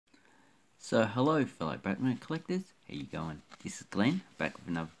So hello fellow banknote collectors, how you going? This is Glenn, back with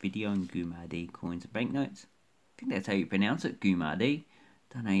another video on Tubebuddy coins and banknotes. I think that's how you pronounce it, Tubebuddy.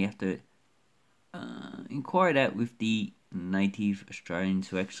 Don't know, you have to inquire that with the native Australians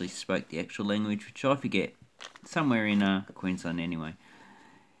who actually spoke the actual language, which I forget, somewhere in Queensland anyway.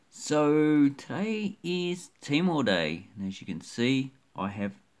 So today is Timor Day, and as you can see, I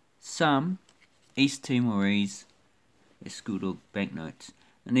have some East Timorese Escudo banknotes.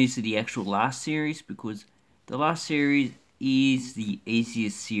 And these are the actual last series, because the last series is the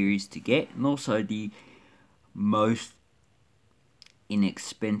easiest series to get and also the most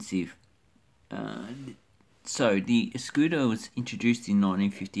inexpensive. So the Escudo was introduced in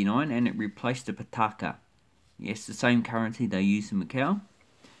 1959 and it replaced the Pataka. Yes, the same currency they used in Macau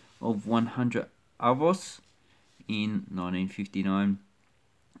of 100 avos in 1959.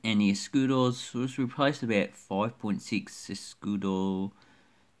 And the Escudos was replaced about 5.6 Escudo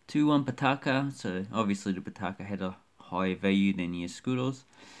to 1 Pataka, so obviously the Pataka had a higher value than the Escudos.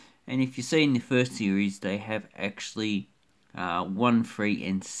 And if you see in the first series, they have actually 1, 3,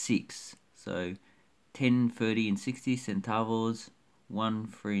 and 6. So 10, 30, and 60 centavos, 1,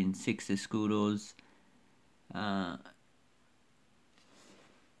 3, and 6 Escudos. They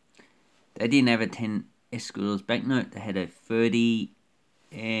didn't have a 10 Escudos banknote, they had a 30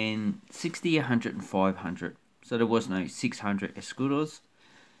 and 60, 100, and 500. So there was no 600 Escudos.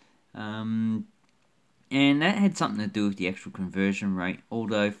 And that had something to do with the actual conversion rate,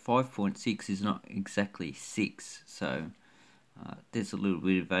 although 5.6 is not exactly 6, so there's a little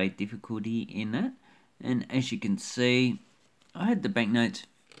bit of a difficulty in that. And as you can see, I had the banknotes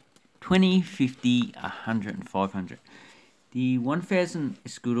 20, 50, 100, and 500. The 1000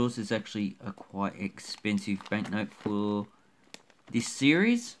 Escudos is actually a quite expensive banknote for this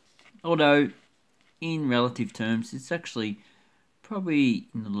series, although in relative terms it's actually probably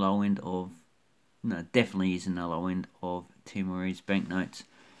in the low end of, no, definitely is in the low end of Timorese banknotes.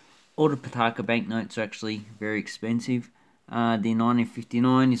 All the Pataka banknotes are actually very expensive. The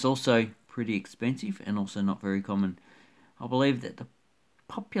 1959 is also pretty expensive and also not very common. I believe that the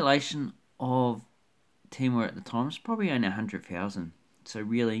population of Timor at the time was probably only 100,000. So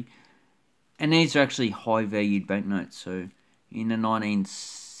really, and these are actually high valued banknotes. So in the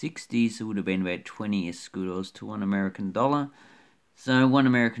 1960s, it would have been about 20 escudos to $1 American. So $1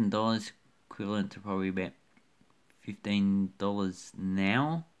 American is equivalent to probably about $15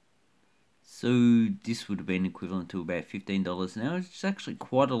 now. So this would have been equivalent to about $15 now. It's actually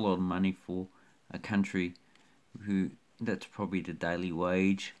quite a lot of money for a country who, that's probably the daily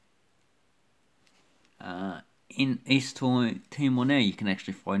wage. In East Timor now, you can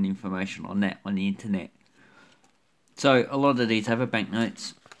actually find information on that on the internet. So a lot of these other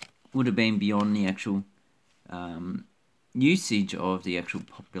banknotes would have been beyond the actual usage of the actual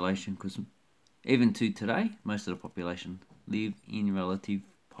population, because even to today, most of the population live in relative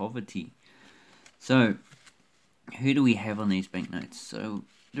poverty. So who do we have on these banknotes? So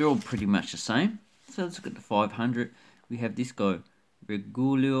they're all pretty much the same. So let's look at the 500. We have this guy,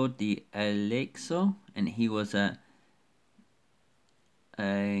 Regulio de Alexo, and he was a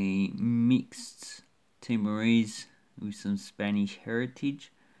mixed Timorese with some Spanish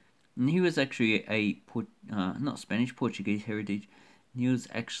heritage. And he was actually not Spanish, Portuguese heritage. He was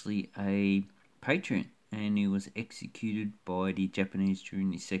actually a patriot, and he was executed by the Japanese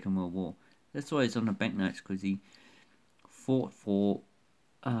during the Second World War. That's why he's on the banknotes, because he fought for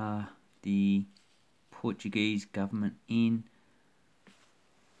the Portuguese government in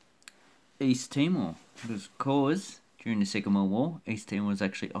East Timor. Because during the Second World War, East Timor was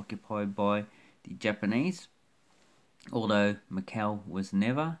actually occupied by the Japanese, although Macau was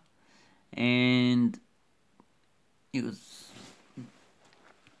never. And it was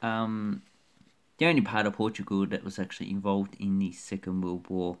the only part of Portugal that was actually involved in the Second World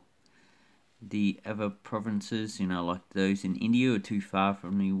War. The other provinces, like those in India, were too far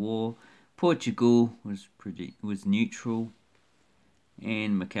from the war. Portugal was neutral,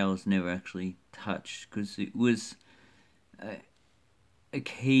 and Macau was never actually touched because it was a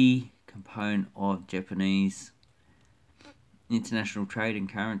key component of Japanese international trade and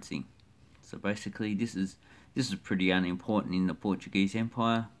currency. So basically, this is pretty unimportant in the Portuguese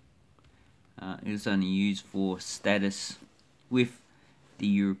Empire. It was only used for status with the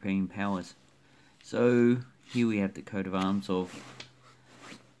European powers. So here we have the coat of arms of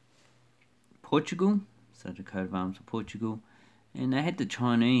Portugal. So the coat of arms of Portugal, and they had the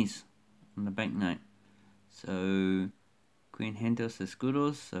Chinese on the banknote. So Quinhentos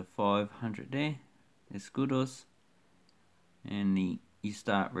Escudos, so 500 there, Escudos, and you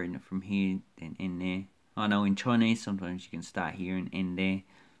start reading it from here, then end there. I know in Chinese sometimes you can start here and end there,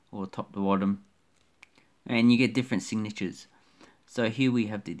 or top to bottom, and you get different signatures. So here we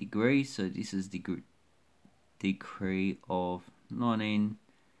have the degree. So this is the decree of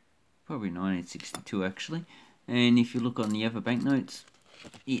 1962 actually. And if you look on the other banknotes,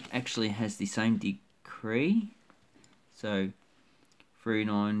 it actually has the same decree. So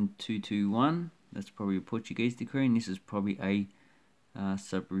 39221, that's probably a Portuguese decree, and this is probably a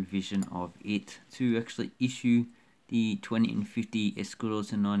sub-revision of it to actually issue the 20 and 50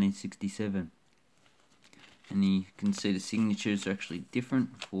 escudos in 1967. And you can see the signatures are actually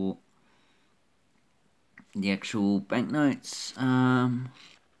different for the actual banknotes. Not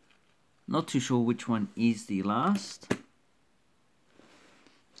too sure which one is the last.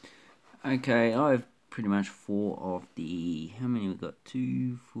 Okay, I have pretty much 4 of the, how many we got?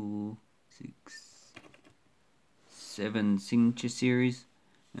 2, 4, 6, 7 signature series,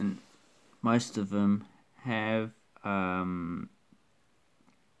 and most of them have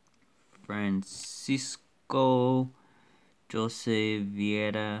Francisco Jose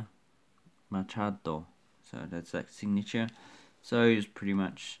Vieira Machado. So that's that signature. So he's pretty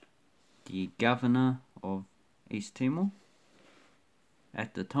much the governor of East Timor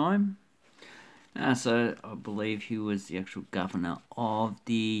at the time. So I believe he was the actual governor of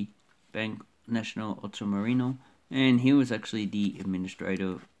the Bank National Ultramarino, and he was actually the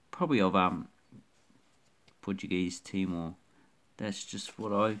administrator probably of Portuguese Timor. That's just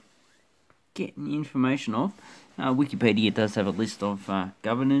what I get the information of. Wikipedia does have a list of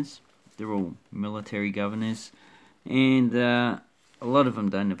governors. They're all military governors, and a lot of them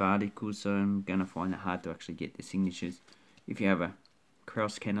don't have articles, so I'm going to find it hard to actually get the signatures. If you have a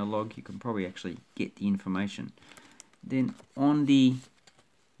cross catalog, you can probably actually get the information. Then on the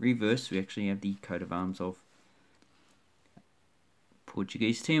reverse, we actually have the coat of arms of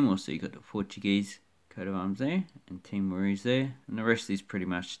Portuguese Timor. So you got the Portuguese coat of arms there, and Timorese there, and the rest is pretty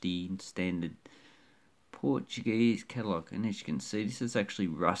much the standard Portuguese catalog. And as you can see, this is actually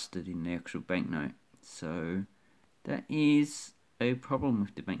rusted in the actual banknote, so that is a problem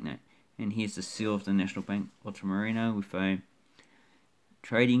with the banknote. And here's the seal of the National Bank Ultramarino with a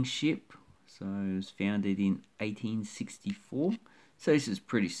trading ship. So it was founded in 1864. So this is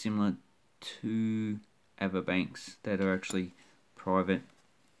pretty similar to other banks that are actually private.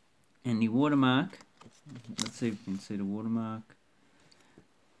 And the watermark, let's see if we can see the watermark.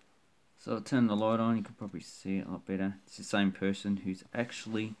 So I'll turn the light on, you can probably see it a lot better. It's the same person who's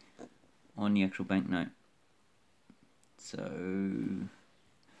actually on the actual banknote. So,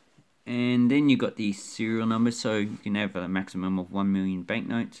 and then you got the serial number, so you can have a maximum of 1 million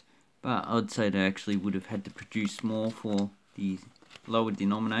banknotes, but I'd say they actually would have had to produce more for the lower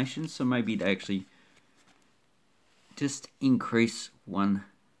denominations, so maybe they actually just increase 1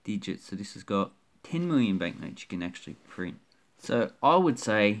 digit. So this has got 10 million banknotes you can actually print. So I would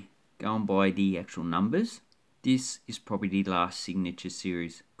say, going by the actual numbers, this is probably the last signature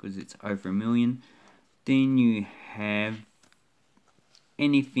series because it's over 1 million. Then you have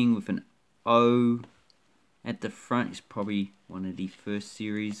anything with an O at the front is probably one of the first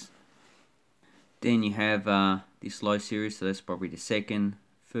series. Then you have this low series, so that's probably the second,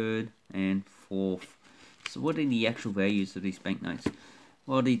 third, and fourth. So what are the actual values of these banknotes?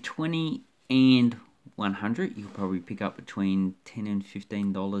 Well, the 20 and 100, you can probably pick up between $10 and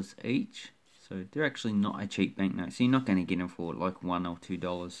 $15 each. So they're actually not a cheap banknote. So you're not going to get them for like $1 or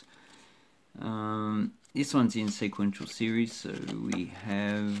 $2. This one's in sequential series, so we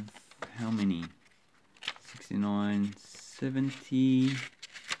have how many? 69, 70,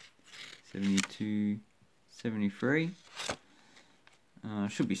 72, 73.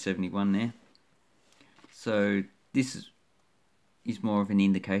 Should be 71 there. So this is more of an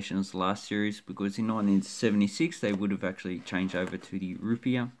indication as the last series, because in 1976 they would have actually changed over to the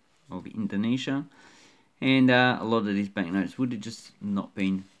rupiah of Indonesia, and a lot of these banknotes would have just not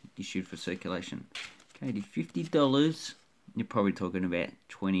been issued for circulation. Okay, the $50, you're probably talking about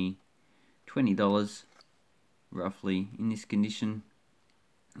 $20 roughly in this condition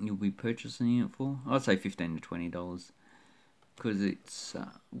you'll be purchasing it for. I'd say $15 to $20 because it's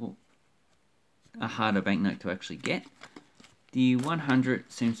well, a harder banknote to actually get. The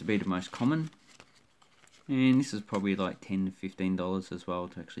 100 seems to be the most common, and this is probably like $10 to $15 as well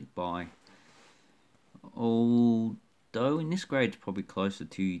to actually buy. Although in this grade it's probably closer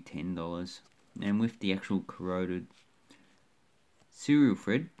to $10, and with the actual corroded serial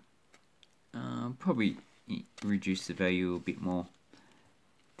thread, probably reduce the value a bit more.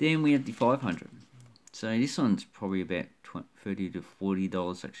 Then we have the 500. So this one's probably about $30 to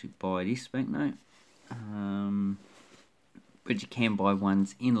 $40 to actually buy this banknote. But you can buy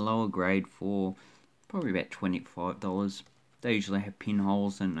ones in lower grade for probably about $25. They usually have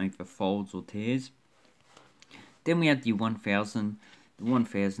pinholes and either folds or tears. Then we have the 1000. The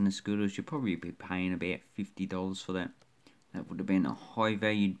 1000 escudos, you'll probably be paying about $50 for that. That would have been a high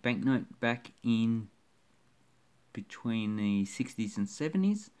valued banknote back in between the 60s and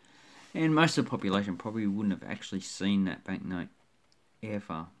 70s. And most of the population probably wouldn't have actually seen that banknote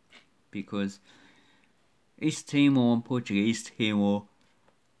ever, because East Timor and Portuguese Timor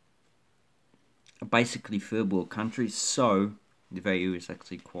are basically third world countries, so the value is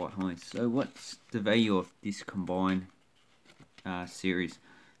actually quite high. So what's the value of this combined series?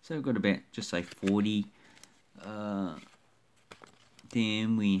 So we've got about, just say 40.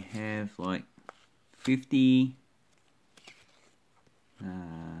 Then we have like 50,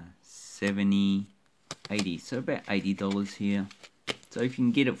 70, 80. So about $80 here. So if you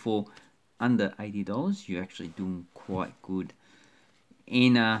can get it for under $80, you're actually doing quite good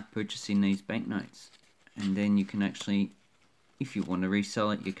in purchasing these banknotes. And then you can actually, if you want to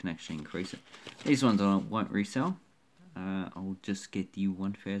resell it, you can actually increase it. These ones I won't resell. I'll just get the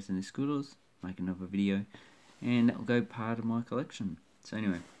 1000 escudos, make another video, and that will go part of my collection. So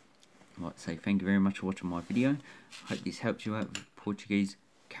anyway, I'd like to say thank you very much for watching my video. Hope this helps you out with Portuguese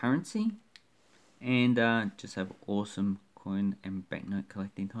currency, and just have awesome coin and banknote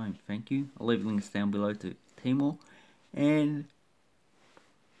collecting time. Thank you. I'll leave links down below to Timor, and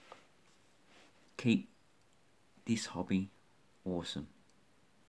keep this hobby awesome.